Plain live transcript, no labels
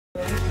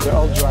They're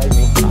all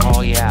driving.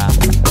 Oh yeah.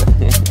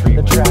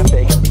 The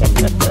traffic.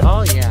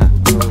 Oh yeah.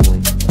 Totally.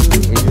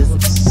 It is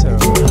so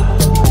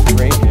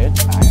great.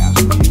 I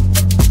actually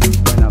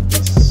went up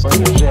this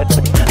jet.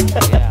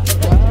 Yeah.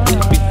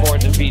 Before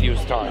the video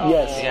starts.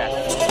 Yes. Yes.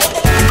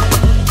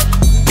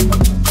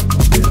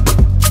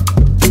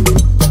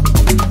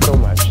 So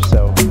much.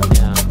 So.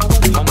 Yeah.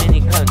 How many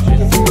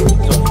countries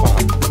so far?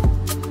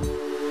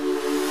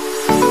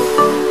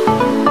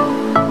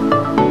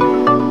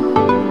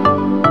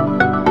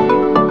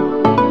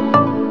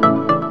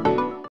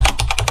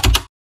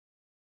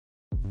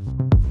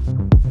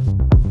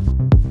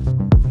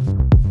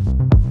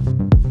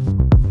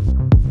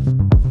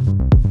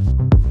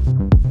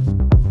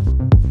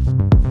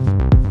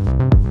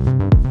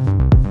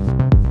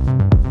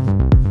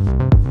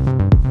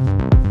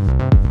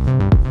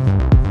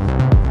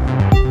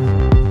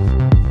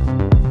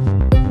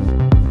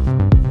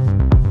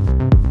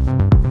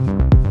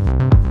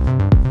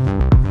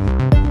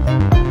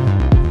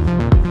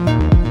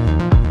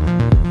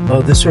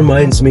 Oh, this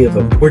reminds me of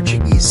a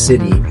Portuguese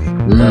city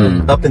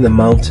up in the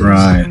mountains.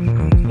 Right.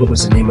 What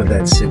was the name of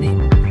that city?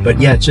 But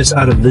yeah, just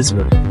out of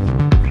Lisbon.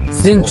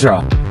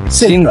 Sintra.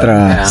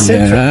 Sintra.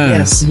 Sintra. Yeah.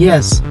 Yes,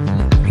 yes.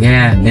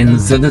 Yeah,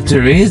 and Santa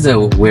Teresa,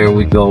 where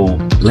we go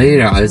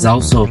later, is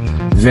also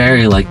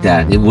very like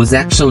that. It was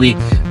actually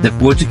the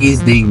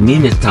Portuguese, they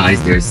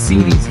mimetized their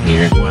cities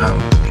here. Wow.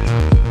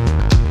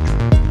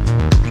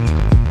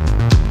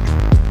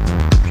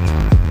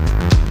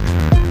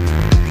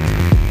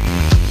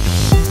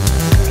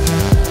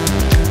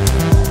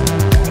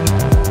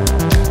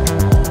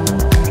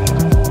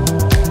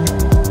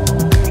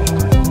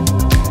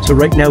 So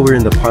right now we're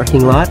in the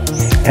parking lot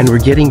and we're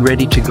getting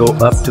ready to go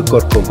up to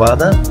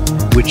Corcovada,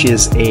 which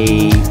is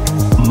a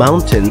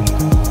mountain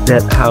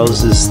that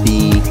houses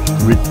the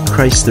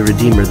Christ the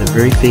Redeemer, the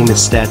very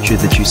famous statue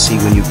that you see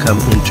when you come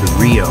into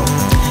Rio.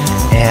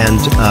 And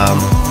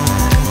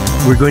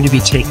we're going to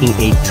be taking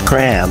a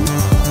tram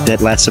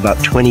that lasts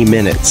about 20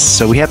 minutes.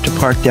 So we have to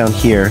park down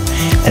here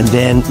and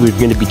then we're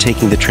going to be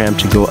taking the tram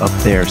to go up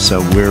there.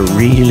 So we're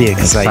really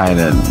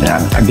excited.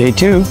 Yeah. Day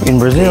 2 in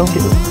Brazil. Day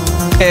 2.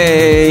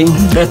 Hey.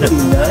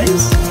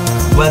 Nice.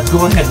 Well,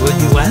 go ahead, what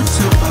you want?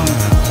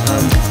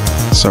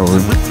 So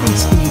What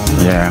else can you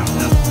do? yeah,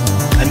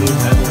 I mean,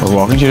 we're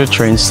walking to the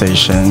train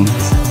station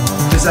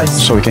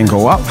so we can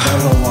go up.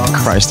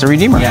 Christ the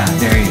Redeemer. Yeah,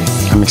 there he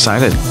is. I'm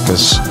excited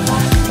because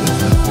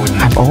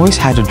I've always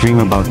had a dream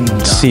about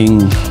seeing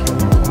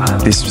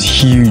this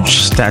huge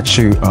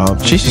statue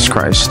of Jesus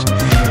Christ,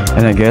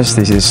 and I guess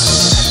this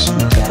is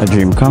a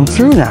dream come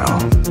true now.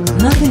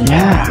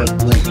 Yeah.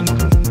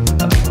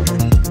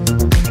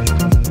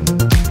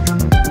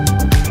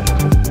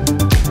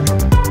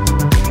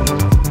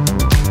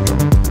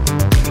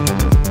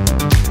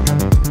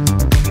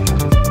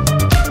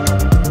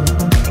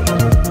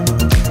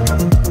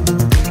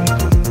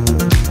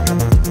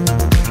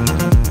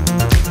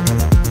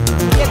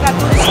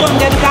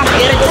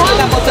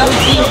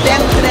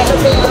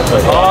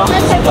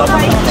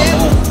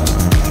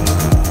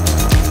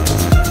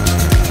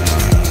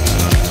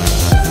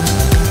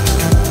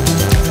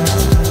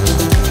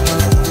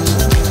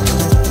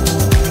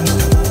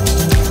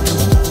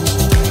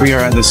 We are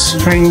at the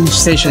train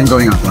station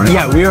going up, right?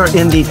 yeah, we are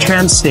in the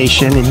tram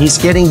station and he's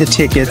getting the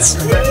tickets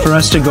for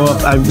us to go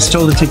up. I was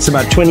told it takes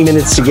about 20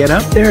 minutes to get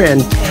up there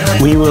and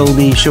we will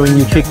be showing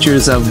you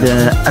pictures of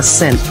the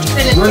ascent.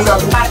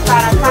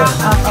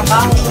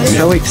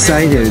 So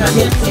excited.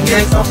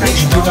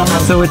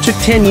 So it took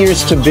 10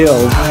 years to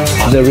build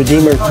the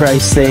Redeemer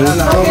Christ thing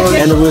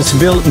and it was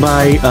built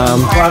by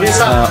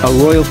a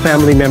royal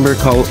family member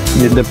called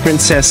the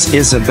Princess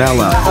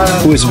Isabella,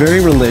 who was very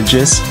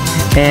religious,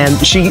 and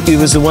it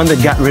was the one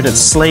that got rid of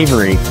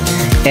slavery.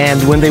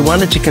 And when they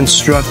wanted to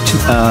construct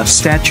a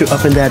statue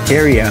up in that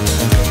area,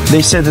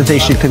 they said that they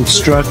should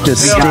construct a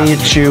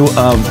statue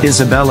of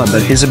Isabella,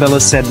 but Isabella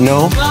said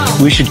no,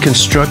 we should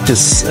construct a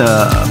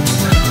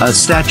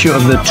statue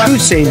of the true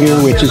Savior,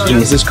 which is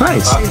Jesus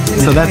Christ.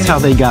 So that's how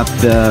they got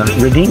the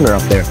Redeemer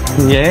up there.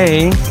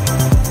 Yay!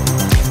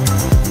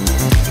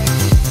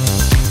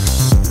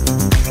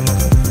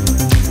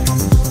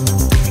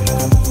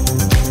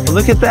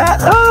 Look at that!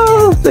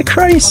 Oh, the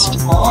Christ!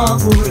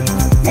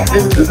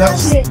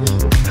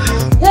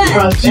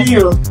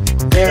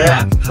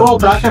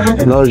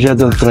 Loja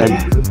do trem.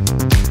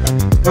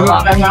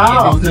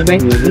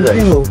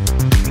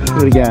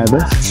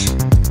 Obrigada.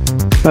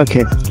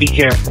 Okay. Be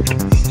careful.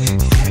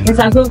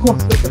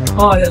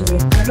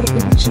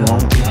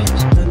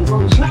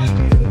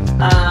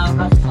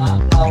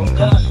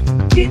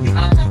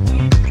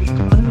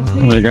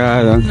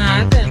 Obrigado.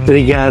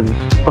 Obrigado.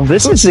 Oh,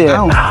 this is it.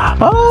 Oh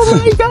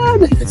my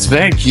God. It's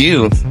very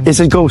cute. Does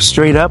it go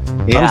straight up?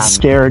 Yeah. I'm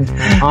scared.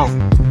 Oh.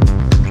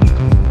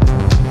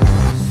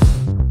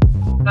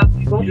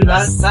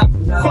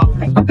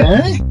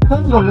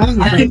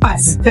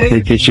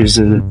 Take pictures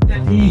of it.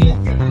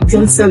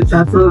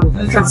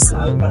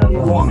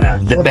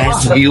 The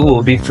best view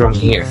will be from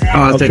here. Oh,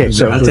 I'll Okay,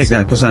 so I'll take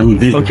that because I'm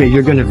video. Okay,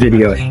 you're gonna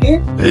video it.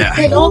 Yeah.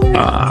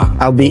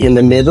 I'll be in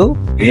the middle.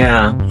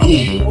 Yeah.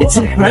 It's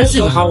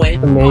impressive how it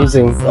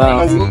Amazing.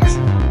 Wow.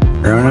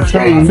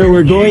 So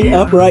we're going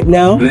up right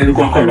now.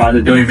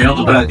 Corcovado de um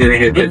evento para terem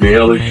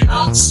recebidos.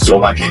 Sou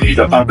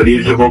maquinista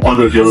Fabrício, vou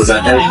conduzi-los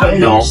até a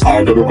estação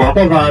alta do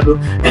Corcovado,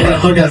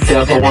 de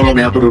acesso ao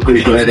monumento do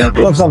Cristo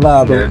Redentor.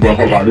 Corcovado.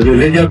 Corcovado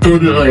deseja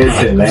tudo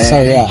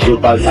excelente do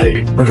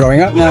passeio. We're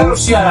going up now.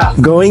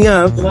 Going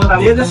up.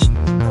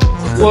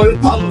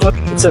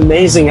 It's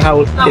amazing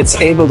how it's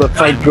able to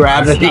fight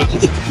gravity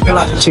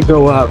to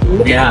go up.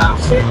 Yeah.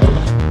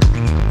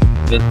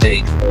 Good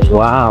thing.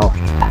 Wow.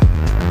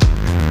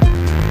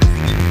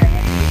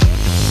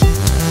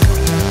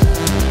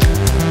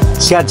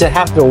 Yeah, to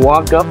have to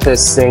walk up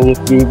this thing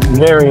would be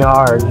very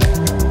hard.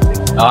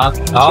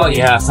 Oh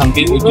yeah, some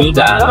people do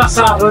that.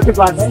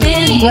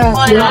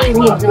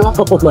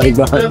 Oh my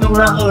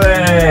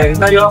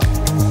god.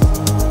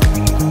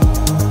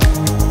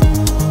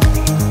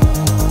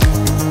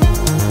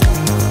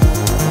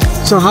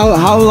 So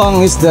how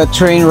long is the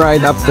train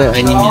ride up there?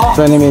 20 minutes.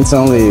 20 minutes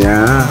only.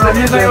 Yeah.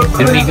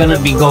 And we're gonna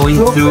be going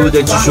through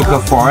the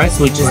Tijuca Forest,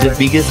 which is the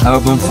biggest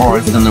urban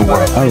forest in the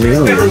world. Oh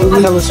really?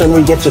 Tell us when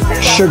we get to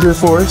Sugar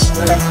Forest.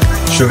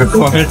 Sugar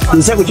Forest?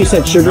 Is that what you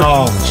said? Sugar?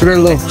 No.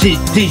 Sugarloaf.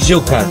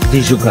 Tijuca.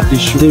 Tijuca.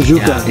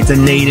 Yeah, it's a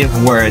native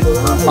word.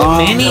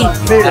 Many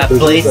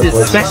places,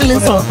 especially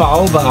in São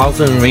Paulo, but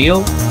also in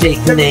Rio, take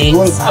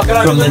names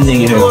from the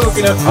natives.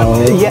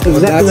 Oh, Yeah,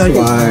 exactly. that's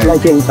why.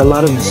 Like in a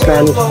lot of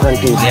Spanish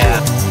countries. Yeah.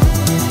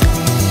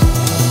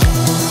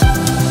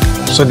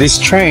 So this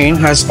train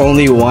has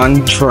only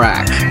one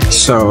track.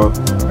 So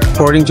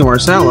according to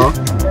Marcelo,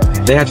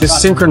 they had to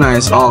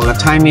synchronize all the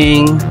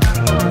timing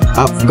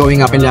of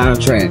going up and down the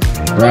train,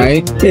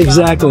 right?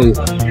 Exactly.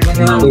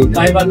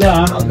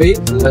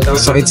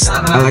 So it's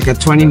like a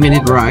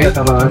 20-minute ride,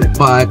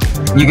 but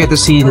you get to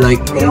see like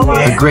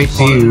a great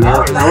view,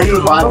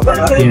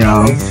 you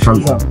know,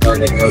 from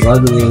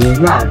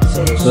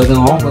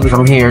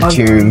here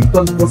to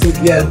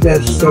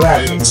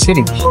the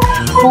city.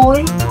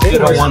 You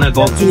don't want to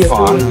go too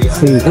far.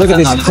 Look at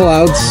these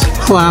clouds.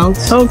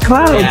 Clouds. Oh,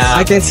 clouds. Yeah.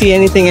 I can't see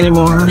anything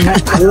anymore.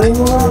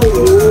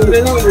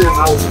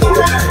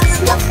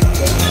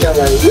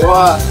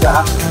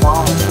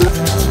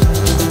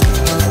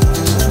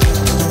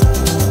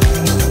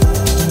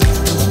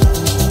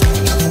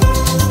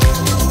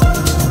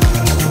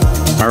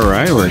 All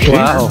right, we're here.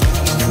 Wow.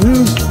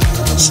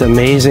 It's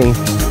amazing.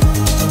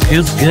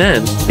 Feels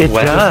good. It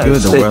does.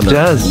 Good, the It weather.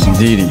 does.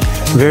 Indeed.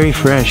 Very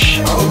fresh.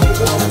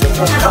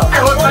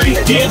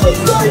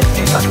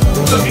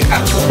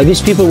 Are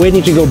these people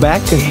waiting to go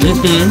back? This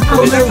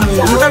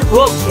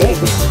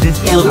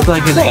looks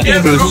like a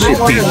cruise ship,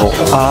 people.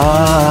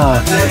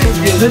 Ah.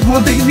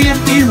 Vão ter que vir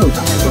aqui, meu.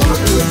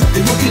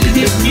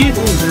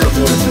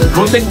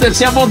 Vão ter que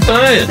descer a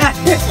montanha.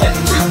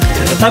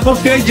 Tá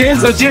confiante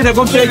nisso, tio? Tá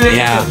confiante nisso?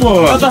 Yeah.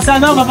 Pô, vai passar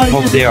não, vai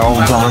Hope they're all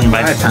gone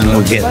by the time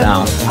we get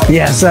down.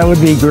 Yes, that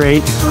would be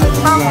great.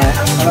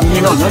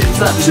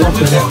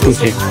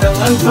 Okay.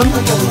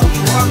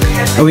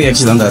 Are we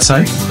exit on that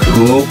side?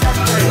 Cool.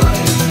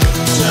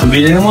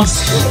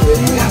 Subiremos.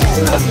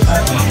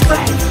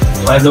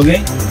 Mais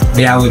alguém?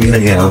 Yeah, we're gonna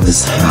get on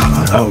this.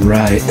 Oh,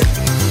 right.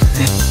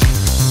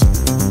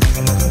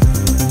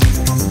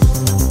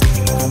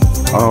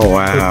 Oh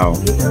wow.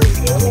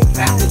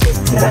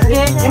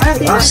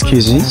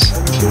 Excuse me.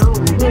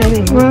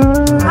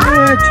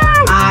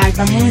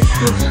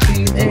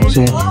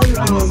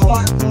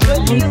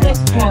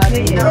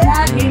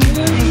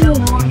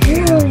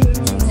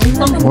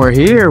 We're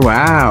here.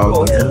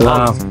 Wow.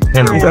 Wow.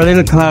 A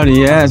little cloudy,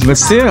 yes, but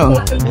still,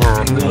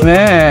 And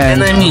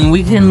man. I mean,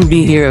 we can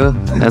be here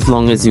as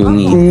long as you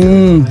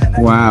need.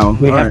 Wow.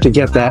 We have to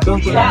get that.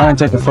 I want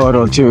to take a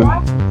photo too.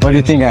 What do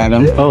you think,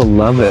 Adam? Oh,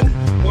 love it.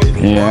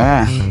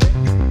 Yeah.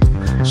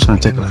 Just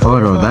want to take a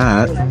photo of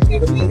that.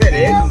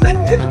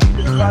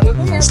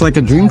 It's like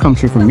a dream come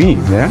true for me.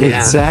 Yeah.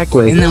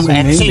 Exactly. And then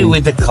actually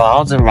with the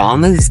clouds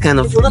around us, it's kind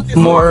of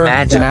more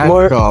magical.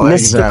 More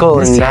mystical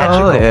and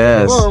magical.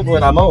 Yes.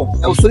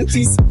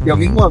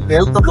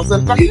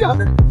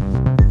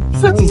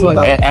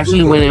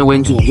 Actually, when I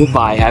went to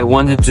Dubai, I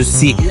wanted to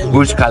see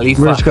Burj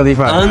Khalifa, Burj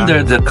Khalifa.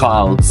 under the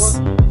clouds.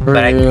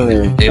 But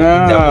Really? there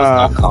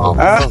was no clouds.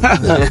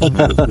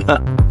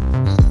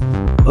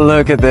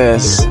 Look at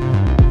this.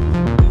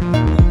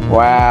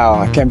 Wow,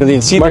 I can't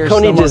believe. See, there's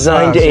Marconi so much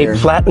designed clouds a here.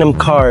 platinum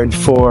card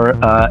for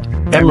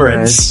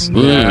Emirates,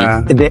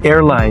 Yeah. the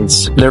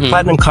airlines. They're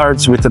platinum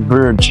cards with the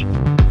Burj.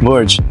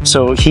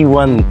 So he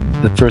won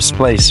the first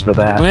place for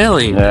that.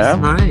 Really? Yeah.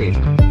 That's nice.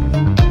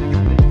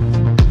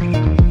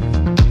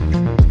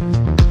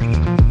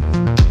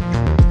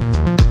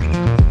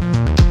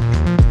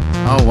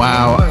 Oh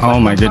wow. Oh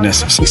my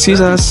goodness.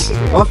 Excuse us.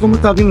 Olha como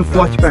tá vindo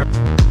forte perto.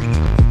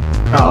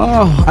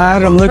 Oh,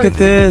 Adam, look at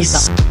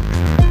this.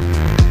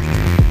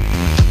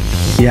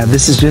 Yeah,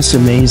 this is just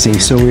amazing.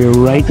 So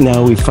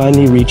we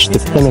finally reached the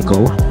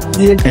pinnacle,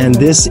 and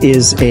this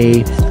is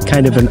a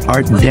kind of an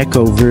Art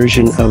Deco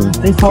version of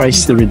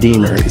Christ the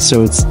Redeemer.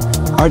 So it's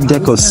Art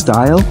Deco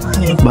style,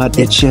 but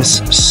it's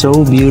just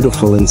so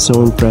beautiful and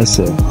so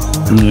impressive.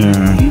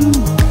 Yeah.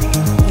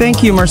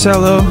 Thank you,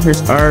 Marcelo.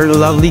 Here's our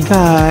lovely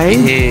guy.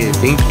 Hey,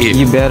 thank you.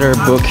 You better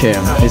book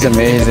him. He's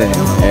amazing.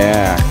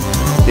 Yeah.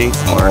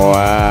 Thanks, Mark.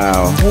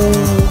 Wow.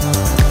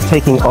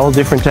 Taking all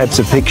different types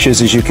of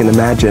pictures, as you can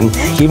imagine.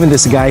 Even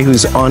this guy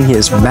who's on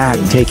his back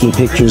taking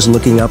pictures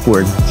looking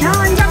upward.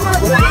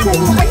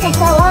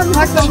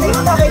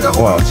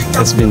 Well,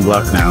 it's been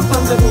blocked now.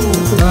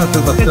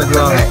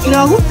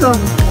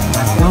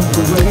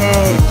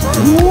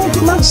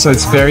 So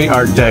it's very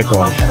Art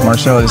Deco.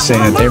 Marcelo is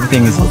saying that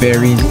everything is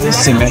very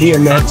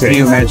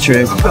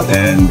geometric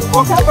and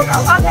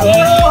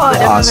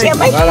awesome.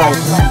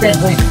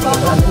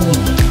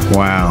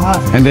 Wow.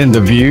 And then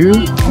the view,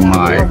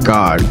 my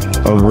God,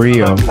 of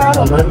Rio.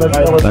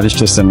 That is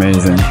just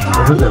amazing.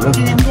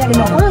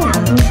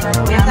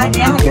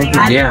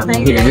 Yeah,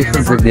 this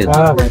is a good.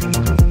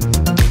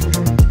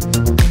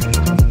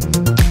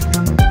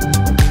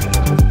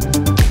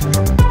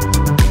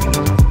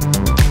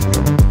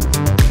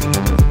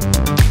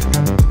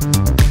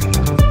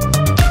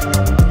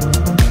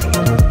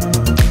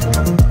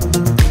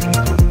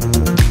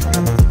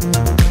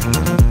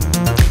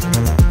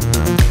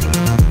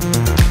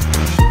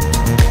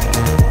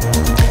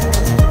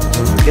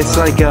 It's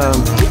like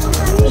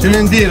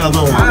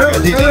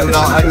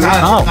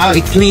Oh,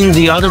 it cleaned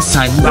the other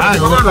side.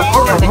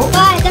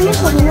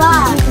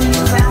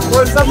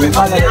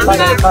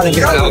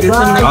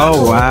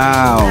 Oh,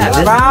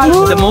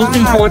 wow. The most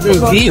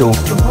important view.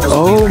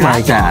 Oh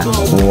my God.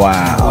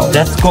 Wow.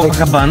 That's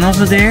Copacabana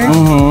over there.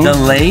 The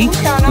lake.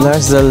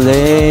 That's the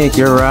lake.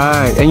 You're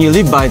right. And you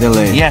live by the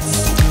lake.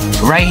 Yes,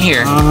 right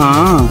here.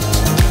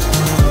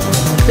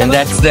 And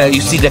that's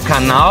you see the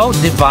canal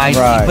divides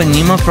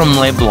Ipanema from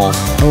Leblon.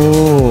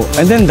 Oh,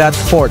 and then that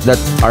fort that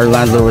our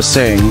landlord was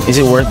saying, is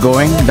it worth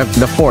going?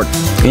 The fort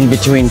in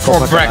between For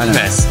Copacabana.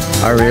 breakfast.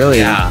 Oh, really?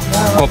 Yeah,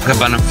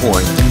 Copacabana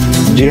Fort.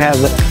 do you have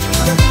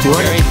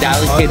Very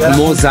delicate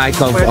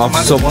mosaic of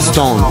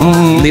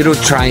soapstone, little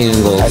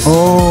triangles.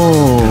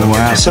 Oh,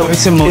 wow. So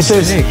it's a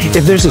mosaic.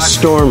 if there's a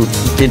storm,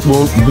 it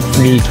won't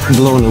be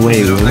blown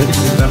away, will it?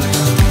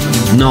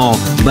 No,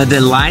 but the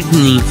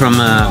lightning from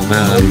a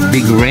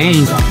big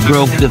rain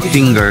broke the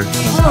finger.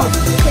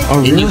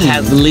 Oh, And you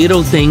have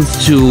little things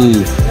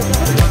to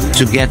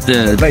get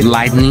the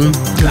lightning.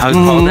 How you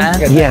call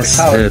that? Yes.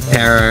 The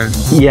terror.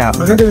 Yeah,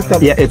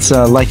 it's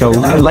like a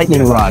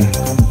lightning rod.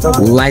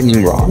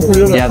 Lightning rod.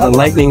 Yeah, the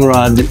lightning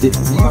rod.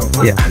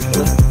 Yeah.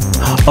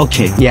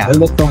 Okay. Yeah.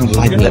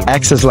 It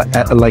acts as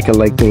like a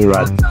lightning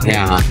rod.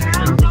 Yeah.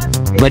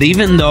 But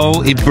even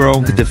though it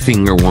broke the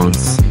finger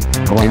once,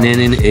 and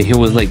then he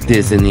was like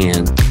this in the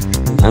end.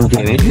 I'm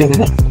kidding.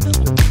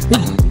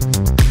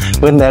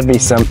 Wouldn't that be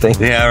something?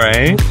 Yeah,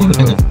 right?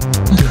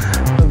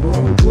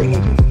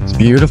 It's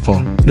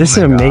beautiful. This is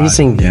an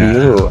amazing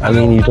view. I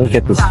mean, you don't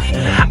get this.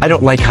 I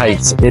don't like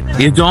heights.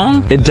 You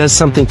don't? It does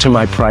something to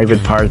my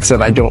private parts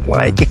that I don't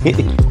like.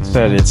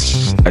 Said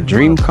it's a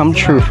dream come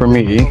true for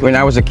me. When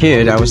I was a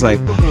kid, I was like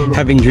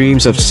having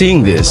dreams of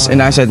seeing this,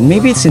 and I said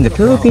maybe it's in the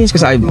Philippines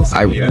because I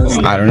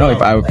don't know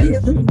if I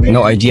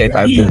no idea if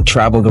I could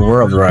travel the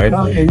world, right?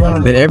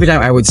 Then every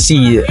time I would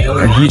see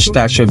a huge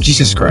statue of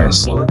Jesus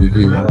Christ,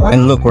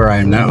 and look where I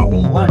am now.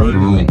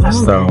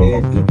 So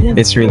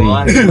it's really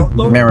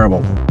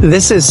memorable.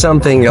 This is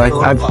something like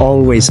I've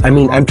always. I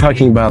mean, I'm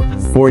talking about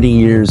 40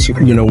 years.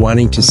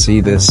 Wanting to see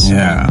this.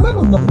 Yeah.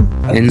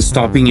 And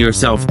stopping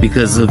yourself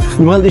because of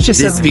It's just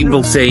these that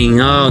people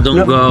saying, "Oh,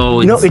 don't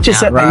go." No, it's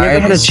just that I never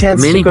had a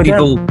chance Many to go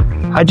people. down.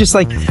 I just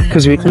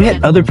because we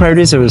had other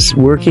priorities. I was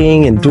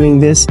working and doing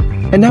this,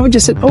 and now I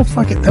just said, "Oh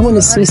fuck it, I want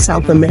to see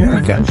South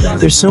America."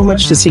 There's so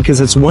much to see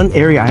because it's one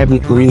area I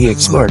haven't really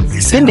explored.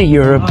 Been to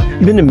Europe,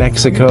 been to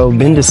Mexico,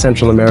 been to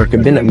Central America,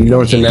 been to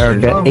North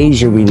America,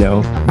 Asia. We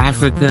know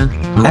Africa.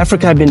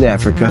 Africa. I've been to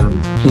Africa.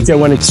 Which I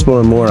want to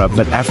explore more of,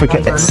 but Africa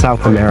and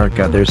South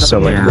America, there's so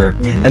much more,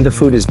 and the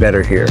food is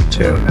better here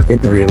too.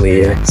 It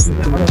really is.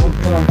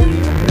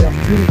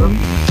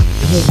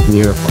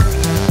 Beautiful.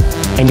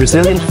 And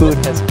Brazilian food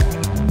has.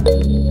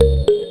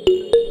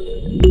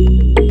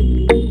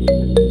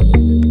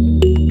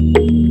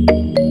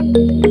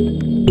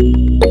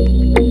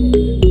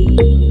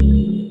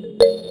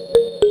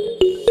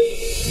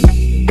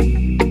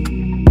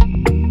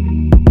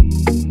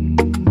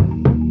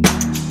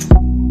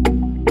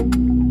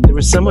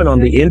 Someone on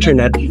the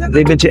internet,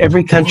 they've been to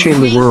every country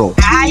in the world.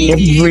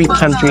 Every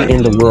country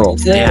in the world.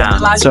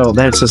 Yeah. So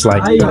that's just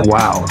like,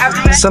 wow.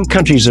 Some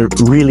countries are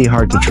really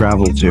hard to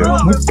travel to.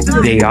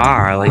 They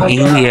are, like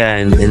India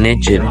and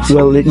Egypt.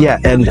 Well, yeah,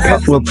 and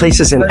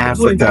places in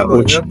Africa,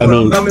 which, I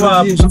mean,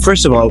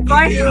 first of all,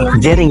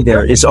 getting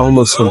there is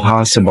almost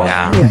impossible.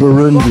 Yeah.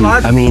 Burundi,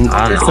 I mean,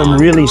 some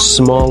really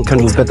small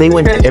countries, but they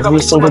went to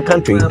every single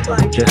country.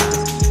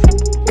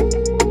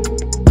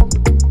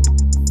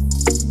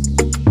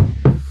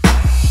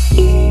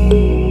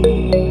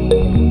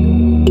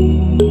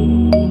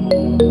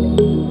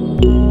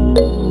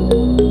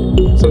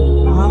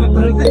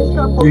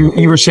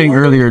 you were saying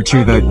earlier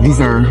too that these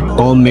are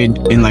all made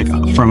in like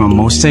from a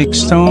mosaic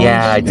stone.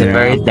 Yeah, it's a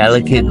very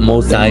delicate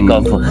mosaic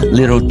of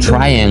little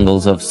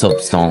triangles of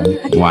soapstone.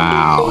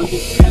 Wow,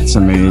 it's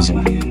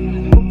amazing.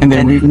 And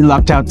then we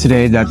lucked out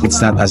today that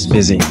it's not as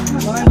busy.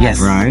 Yes,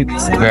 Right?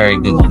 it's very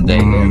good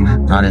today.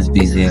 Not as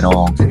busy at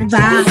all.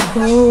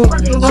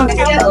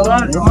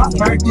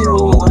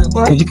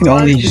 You can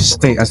only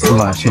stay as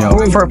much, you know.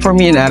 For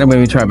me and Adam when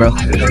we travel,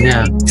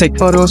 Yeah. take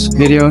photos,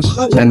 videos,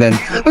 and then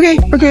okay,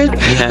 we're good.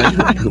 Yeah.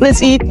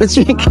 Let's eat, let's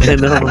drink. I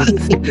know.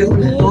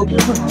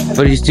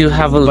 But you still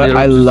have a But little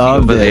I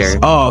love over this. there.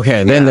 Oh,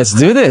 okay, then let's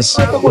do this.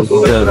 Do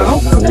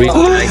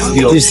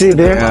you see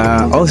there?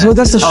 Oh, so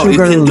that's the Oh, you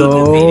sugar can do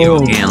the video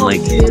loaf. again,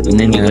 like, and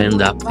then you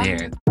end up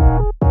there.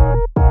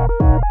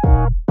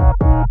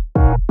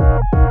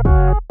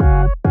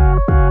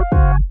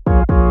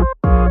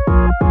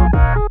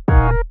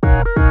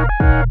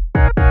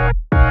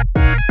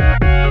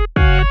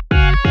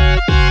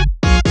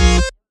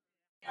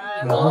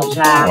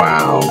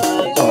 Wow.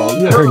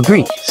 For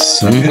Greece.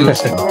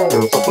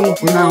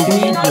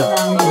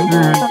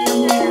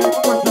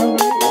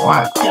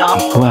 Wow.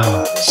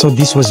 Wow. So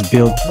this was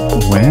built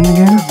when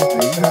again?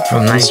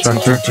 From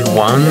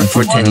 1951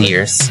 for 10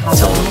 years.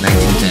 So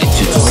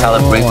 1992 to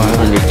celebrate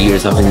 100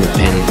 years of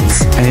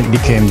independence. And it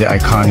became the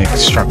iconic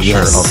structure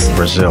Yes. of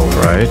Brazil,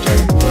 right?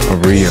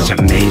 Of Rio. It's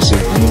amazing.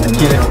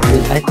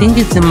 I think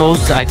it's the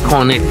most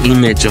iconic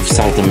image of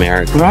South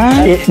America.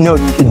 Right? No,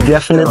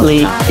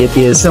 definitely it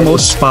is. It's the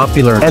most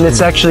popular. And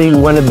it's actually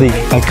one of the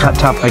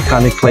top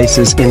iconic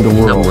places in the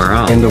world.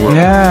 In the world.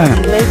 Yeah.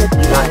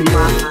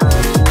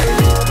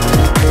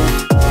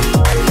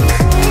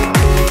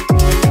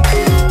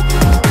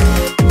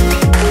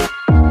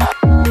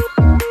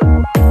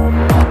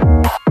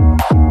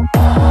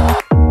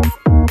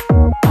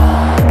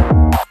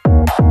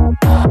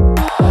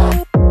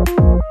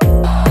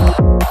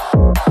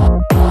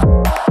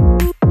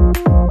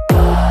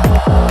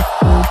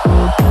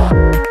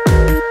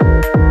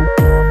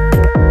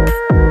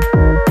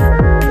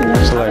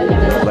 So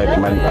like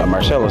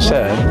Marcelo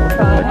said,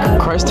 like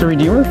Christ the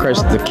Redeemer,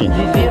 Christ the King.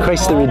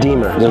 Christ the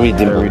Redeemer. The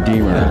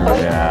Redeemer.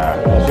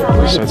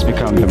 Yeah. So it's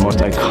become the most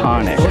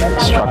iconic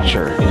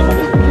structure,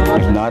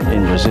 if not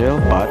in Brazil,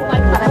 but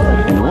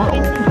in the world.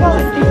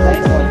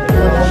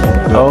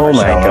 Oh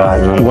my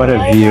God! What a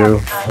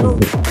view!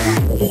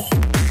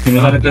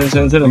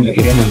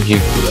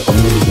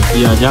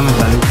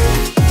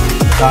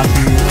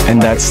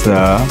 And that's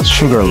the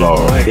sugar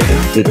loaf.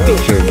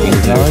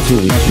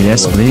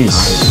 Yes, please.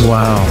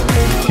 Wow!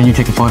 Can you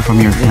take a photo from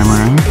your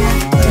camera?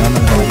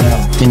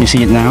 Can you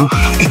see it now?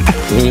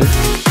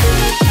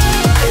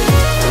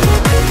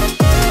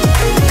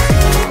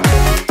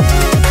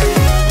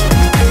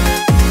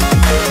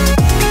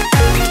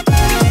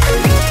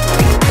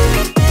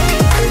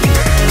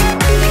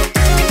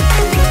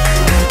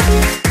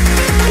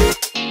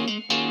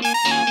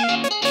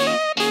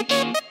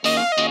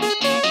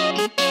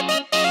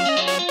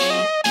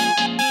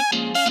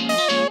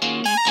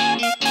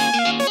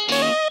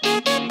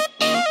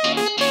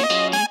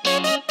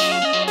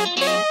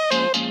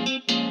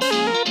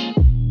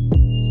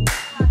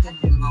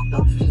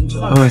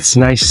 Oh, it's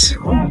nice.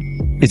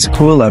 It's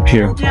cool up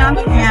here.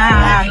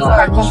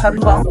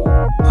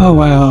 Oh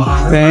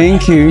wow!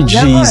 Thank you,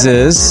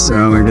 Jesus.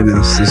 Oh my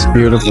goodness, it's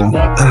beautiful.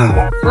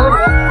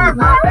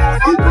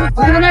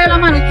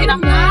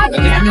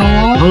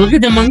 Oh, look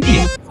at the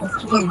monkey.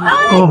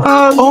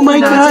 Oh my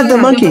God! The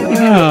monkey.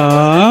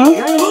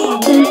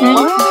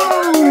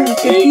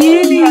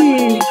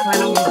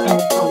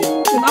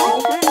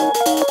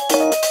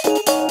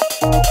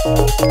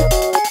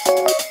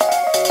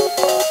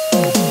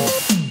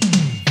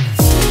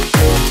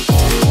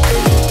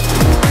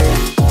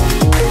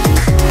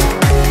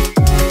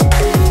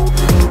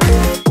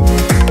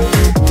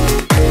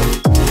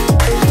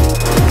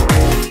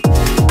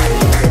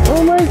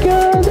 Oh my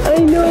God! I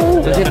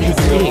know. Look at his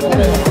feet.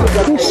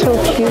 They're so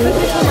cute.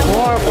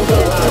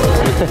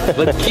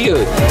 But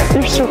cute.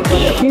 They're so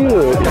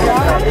cute.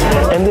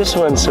 And this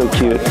one's so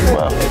cute.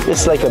 Wow.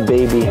 It's like a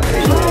baby.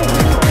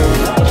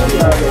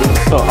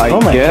 So I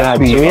Oh my guess God,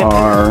 we Jimmy.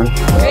 are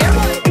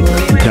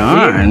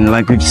done.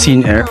 Like we've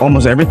seen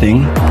almost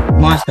everything,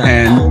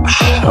 and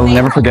I'll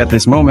never forget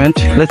this moment.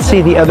 Let's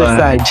see the other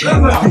side.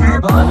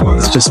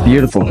 It's just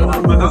beautiful.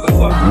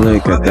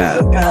 Look at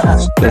that.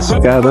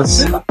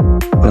 Pescados.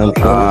 Look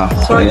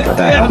at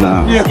that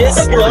now.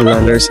 And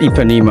then there's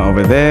Ipanema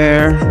over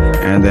there,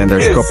 and then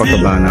there's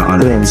Copacabana on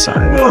the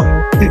inside.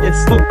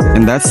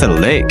 And that's the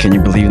lake. Can you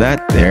believe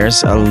that?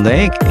 There's a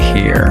lake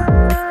here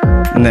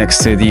next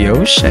to the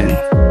ocean.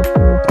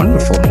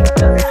 Wonderful.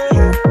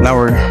 Now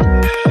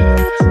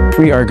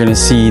we are gonna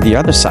see the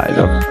other side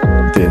of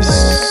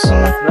this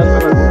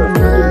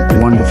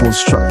wonderful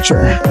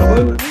structure.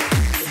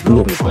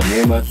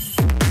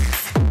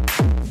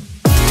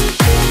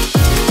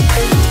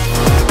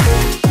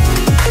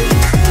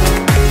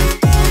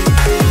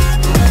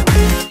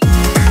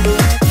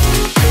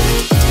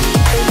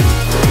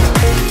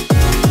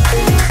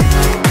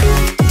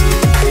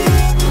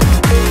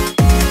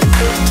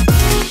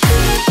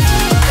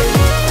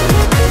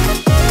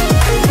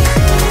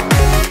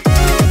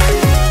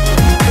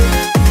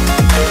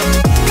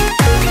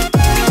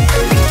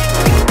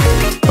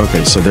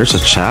 So there's a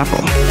chapel.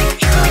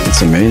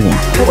 It's amazing.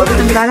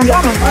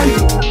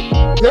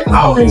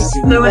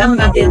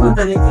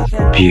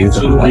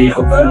 Beautiful.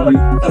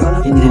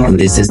 And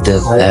this is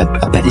the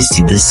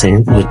Aparecida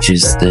saint, which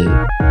is the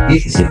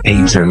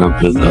patron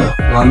of the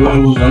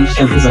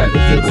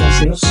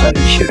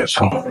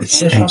Beautiful.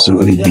 It's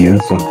absolutely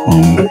beautiful.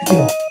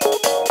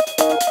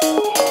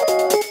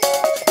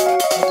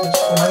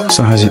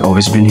 So has it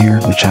always been here,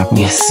 the chapel?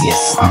 Yes.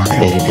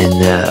 Okay.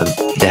 And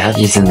that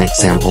is an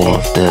example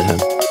of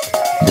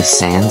the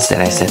saints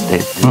that I said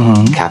that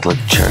Catholic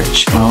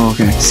Church. Oh,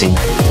 okay.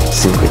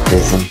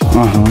 Syncretism.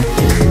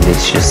 And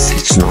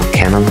it's not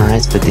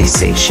canonized, but they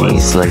say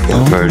she's like a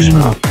version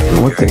of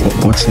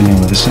What's the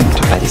name of the saint?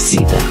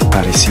 Aparecida.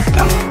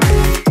 Aparecida.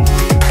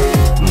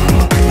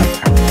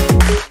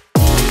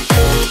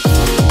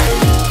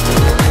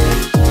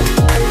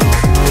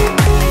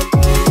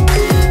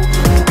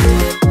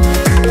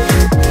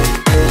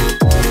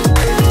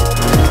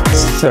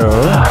 So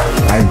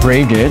I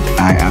braved it.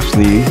 I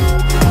actually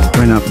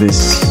went up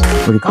this.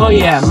 What do you call Oh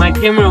yeah, my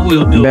camera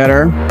will do.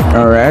 better.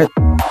 All right.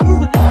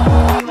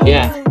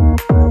 Yeah.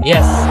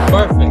 Yes.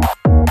 Perfect.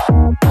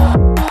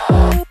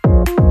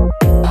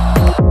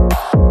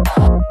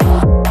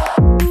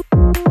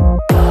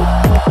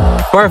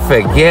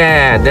 Perfect.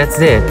 Yeah, that's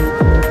it.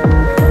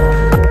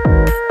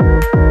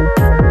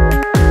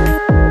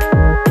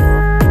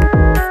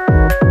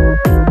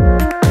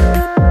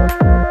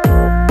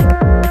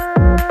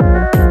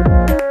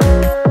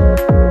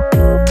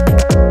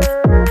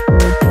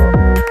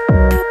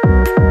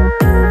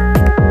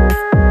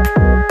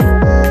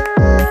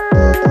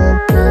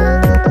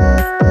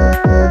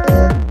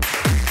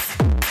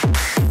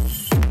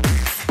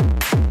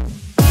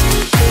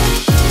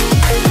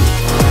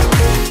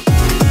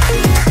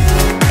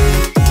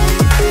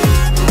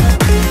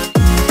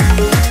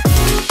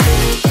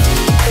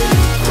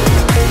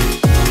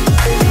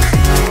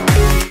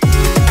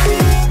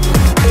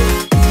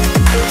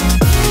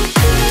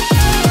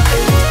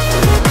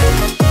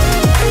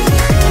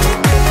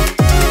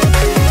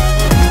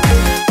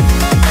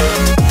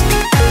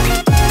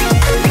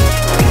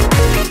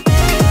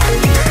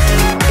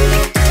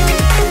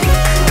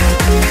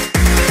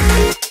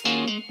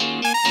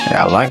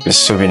 Yeah, I like the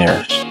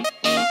souvenirs.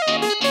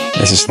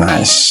 This is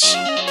nice.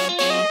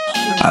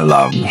 I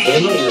love.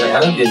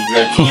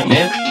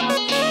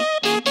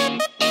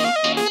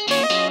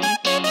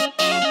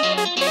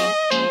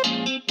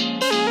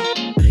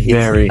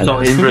 Very. So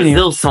in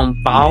Brazil, São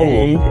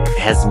Paulo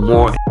has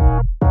more.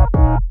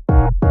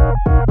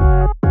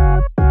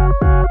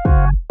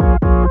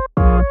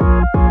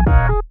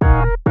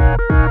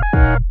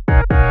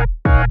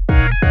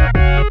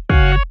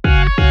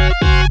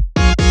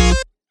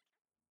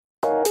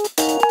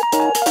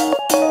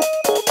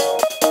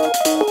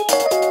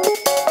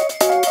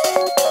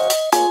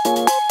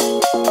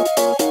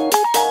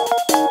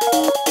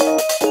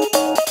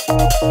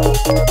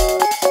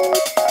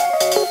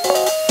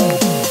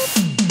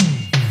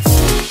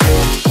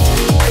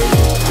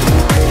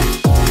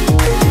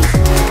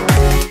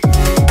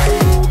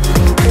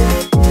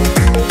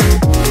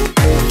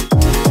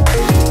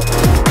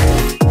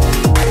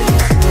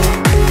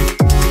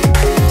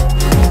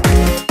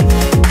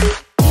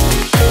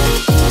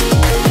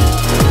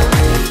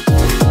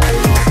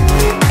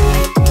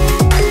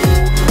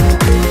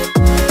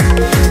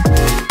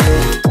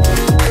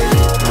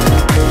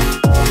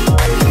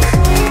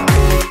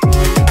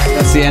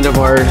 The end of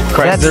our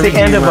Christ That's the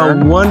end of a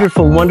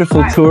wonderful,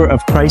 wonderful tour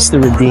of Christ the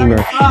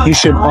Redeemer. You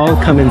should all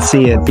come and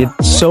see it.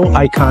 It's so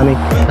iconic,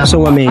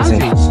 so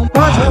amazing.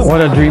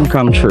 What a dream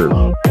come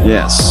true.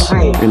 Yes,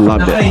 we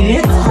loved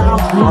it.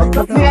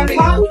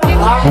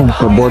 Oh,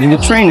 we're boarding the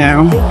train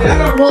now.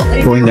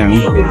 Going down.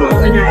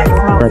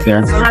 Right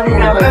there.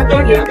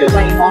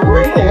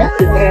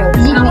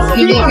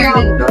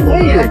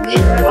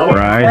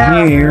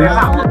 Right here.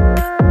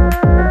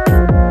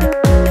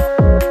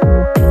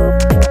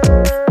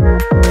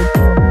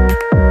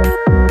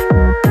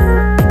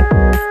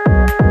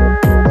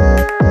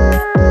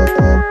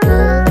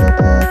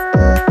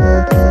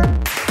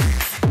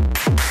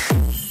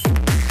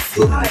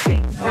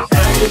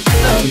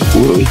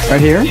 Right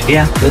here?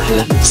 Yeah.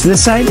 It's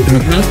this side?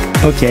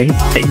 Okay.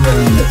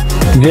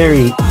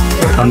 Very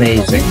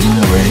amazing.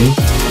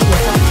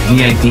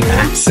 VIP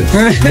access.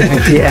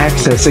 The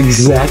access,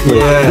 exactly.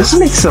 This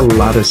makes a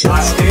lot of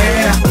sense.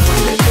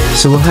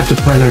 So we'll have to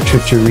plan our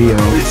trip to Rio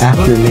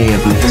after May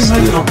of next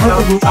year.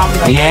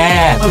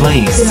 Yeah,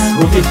 please.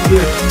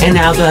 And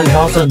now there's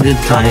also a good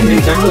time.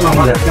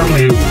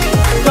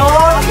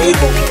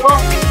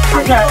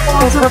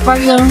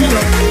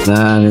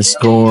 That is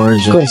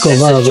gorgeous.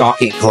 It's a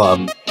jockey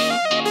club.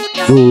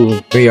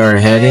 Ooh, we are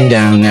heading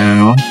down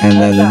now, and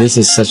then this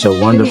is such a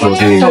wonderful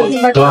view.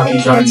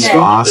 It's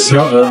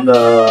awesome.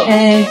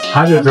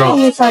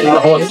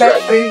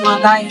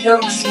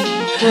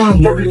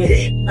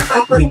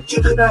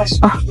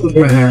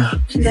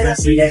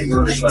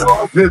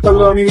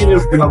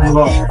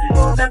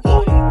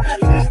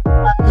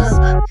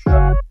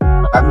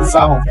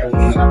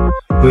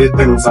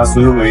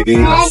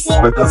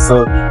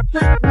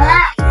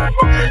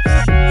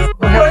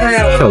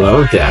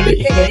 Hello,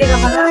 Daddy.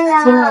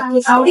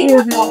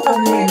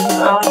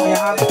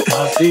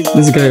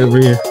 This guy over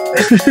here.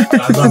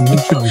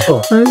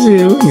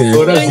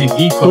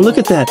 Oh, look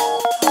at that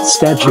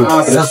statue.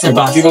 I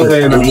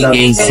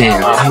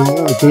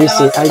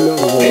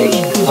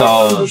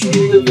know. So,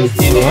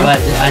 but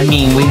I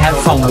mean, we have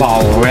São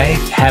Paulo, right?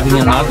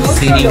 Having another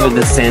city with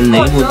the same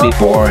name would be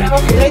boring.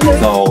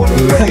 So,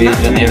 Rio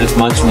De Janeiro is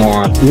much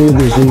more. Rio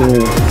De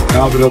Janeiro.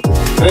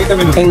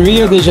 And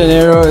Rio de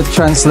Janeiro it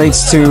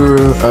translates to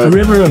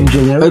River of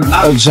Janeiro.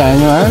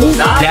 January.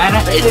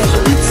 That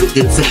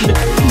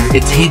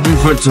it's hidden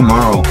for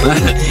tomorrow.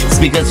 It's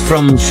because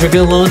from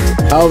Sugarloaf.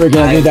 Oh, we're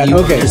gonna do that. You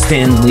Okay.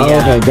 understand? Yeah.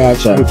 Okay,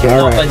 gotcha.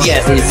 All right. But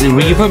yes, it's a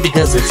river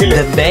because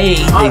the bay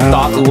they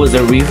thought it was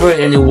a river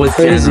and it was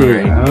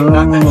January.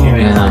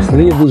 Yeah.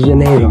 Rio de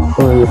Janeiro.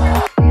 Oh,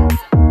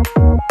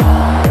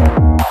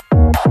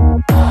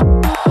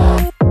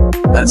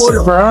 That's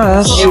it for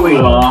us.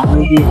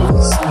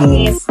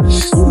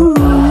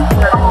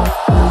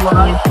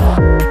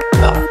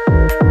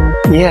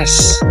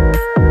 yes.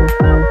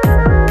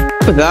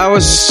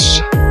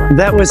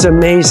 That was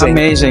amazing.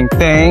 amazing.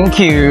 Thank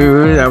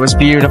you. That was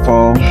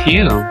beautiful.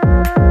 You.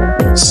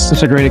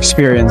 Such a great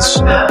experience.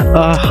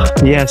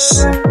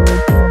 Yes.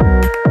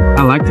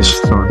 I like this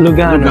store.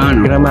 Lugano.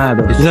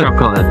 Gramado. It's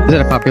chocolate. Is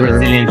it a popular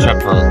Brazilian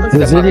chocolate.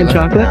 Brazilian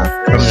chocolate?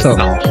 From the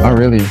south. Oh,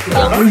 really?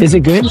 Is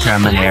it good?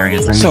 German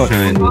areas. And So,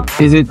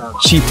 is it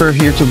cheaper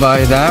here to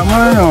buy that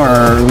one,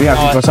 or we have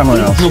to go somewhere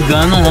else?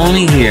 Lugano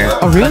only here.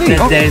 Oh, really?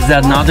 But there's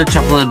another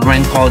chocolate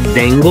brand called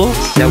Dango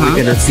that we're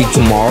gonna see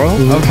tomorrow.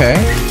 Okay.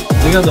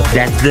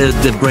 That's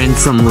the brand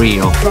from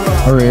Rio.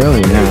 Oh,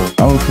 really?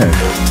 Yeah. Okay.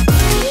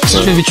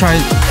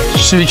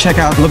 Should we check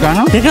out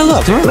Lugano? Take a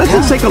look. Let's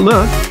just take a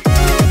look.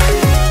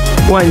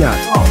 Why not?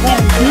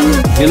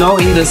 You know,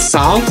 in the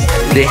south,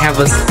 they have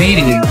a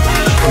city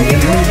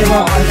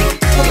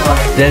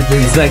that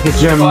is like a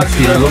German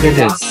city. Look at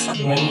this.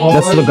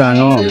 That's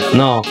Lugano.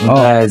 No,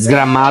 it's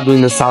Gramado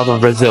in the south of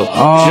Brazil.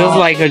 Oh. Just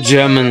like a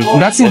German.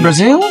 That's in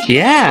Brazil?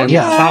 Yeah,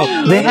 Yeah.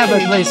 south. They have a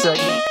place.